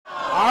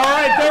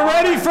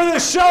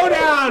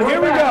showdown. Here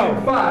we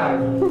go.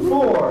 5,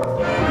 4.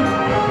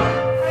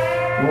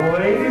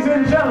 Ladies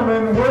and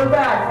gentlemen, we're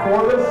back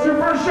for the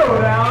super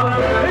showdown of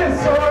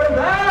this or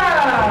that.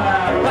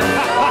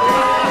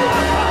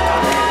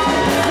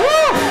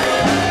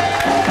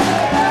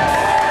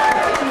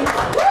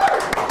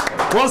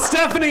 Well,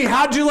 Stephanie,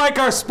 how'd you like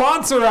our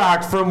sponsor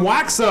act from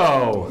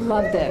Waxo?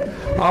 Loved it.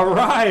 All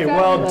right.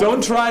 Well,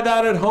 don't try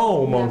that at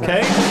home,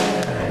 okay?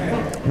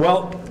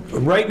 Well,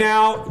 right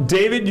now,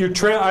 David,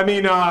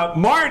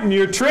 Martin,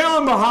 you're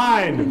trailing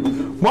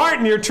behind.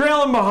 Martin, you're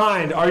trailing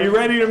behind. Are you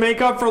ready to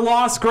make up for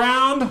lost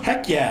ground?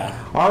 Heck yeah.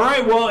 All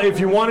right. Well, if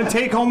you want to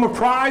take home a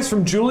prize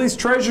from Julie's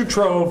Treasure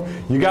Trove,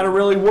 you got to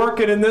really work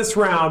it in this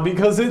round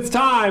because it's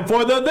time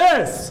for the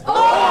This or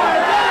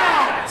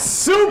That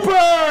Super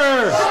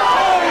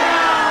Showdown.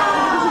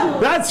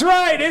 That's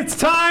right. It's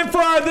time for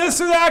our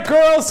This or That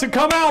girls to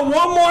come out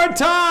one more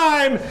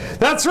time.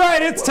 That's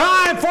right. It's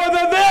time for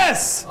the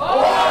This or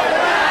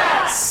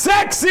That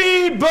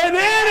Sexy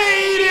Banana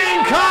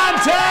Eating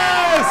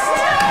Contest.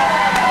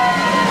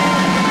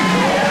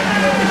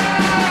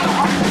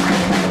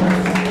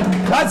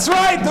 That's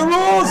right. The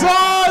rules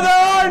are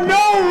there are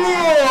no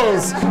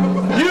rules.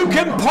 You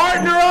can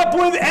partner up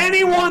with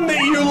anyone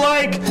that you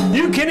like.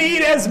 You can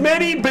eat as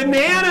many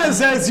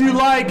bananas as you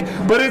like,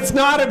 but it's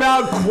not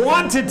about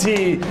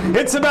quantity.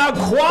 It's about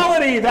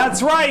quality.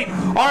 That's right.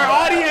 Our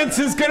audience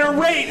is going to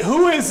rate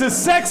who is the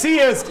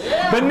sexiest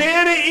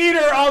banana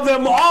eater of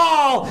them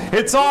all.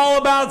 It's all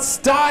about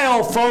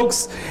style,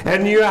 folks.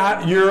 And you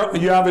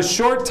have a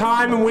short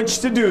time in which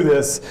to do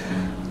this.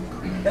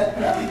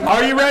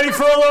 Are you ready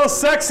for a little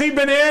sexy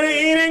banana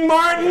eating,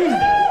 Martin?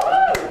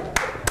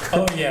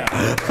 Oh, yeah.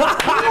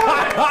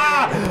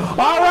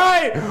 All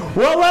right.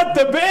 Well, let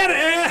the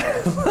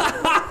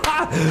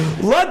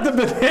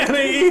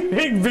banana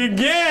eating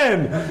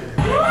begin.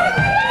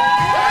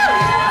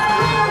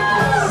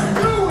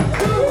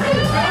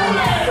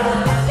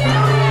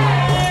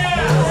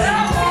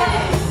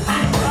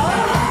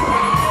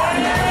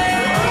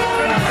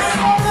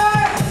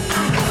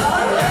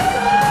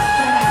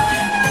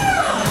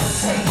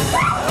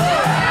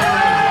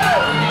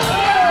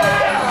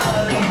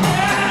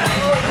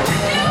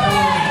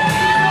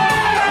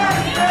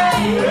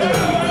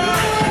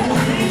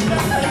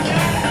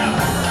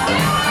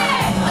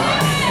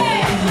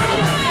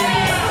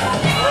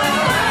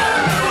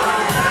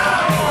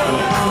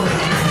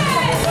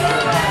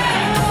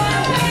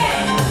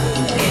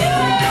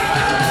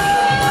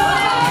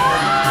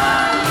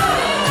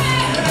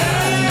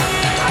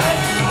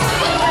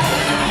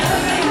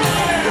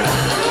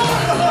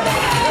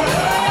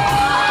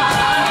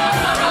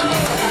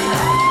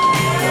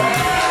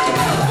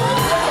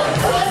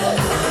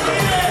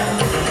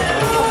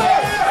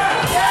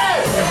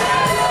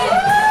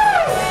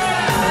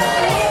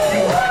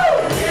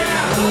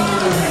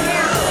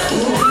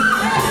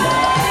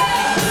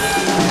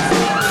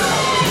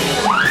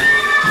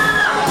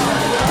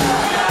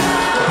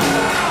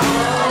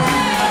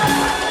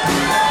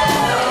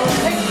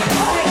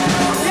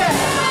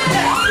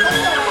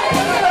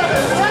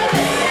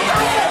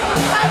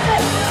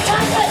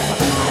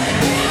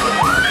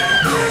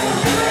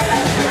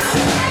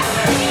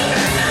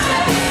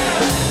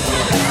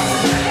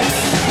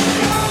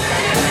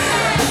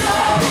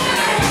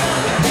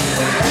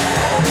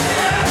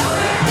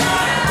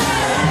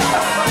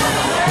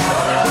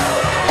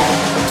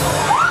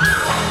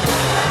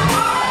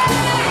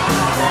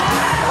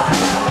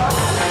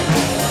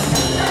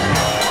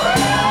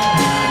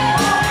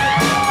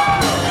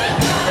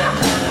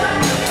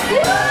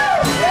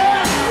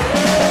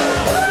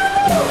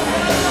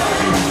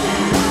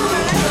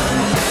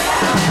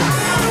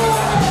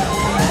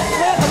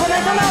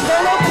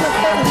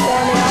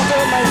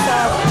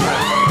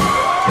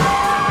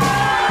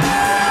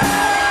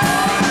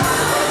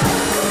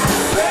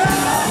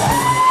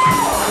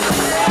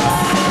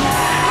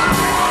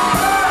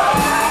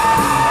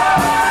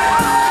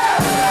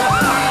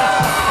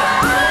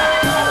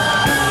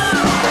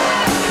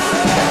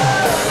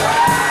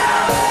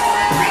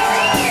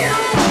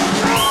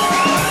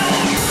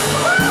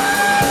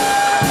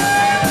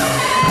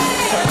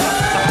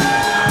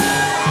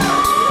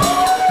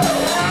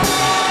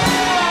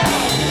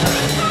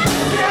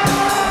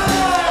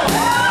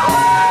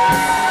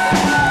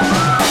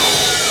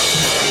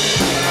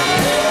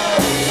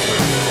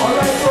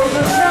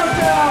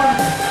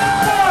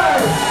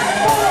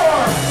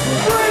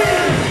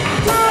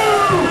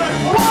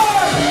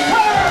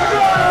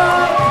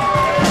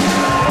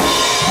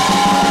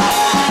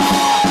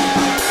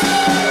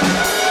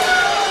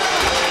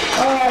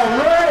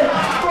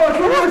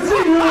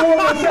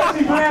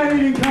 Sexy Banana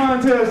Eating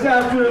Contest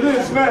after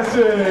this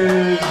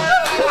message.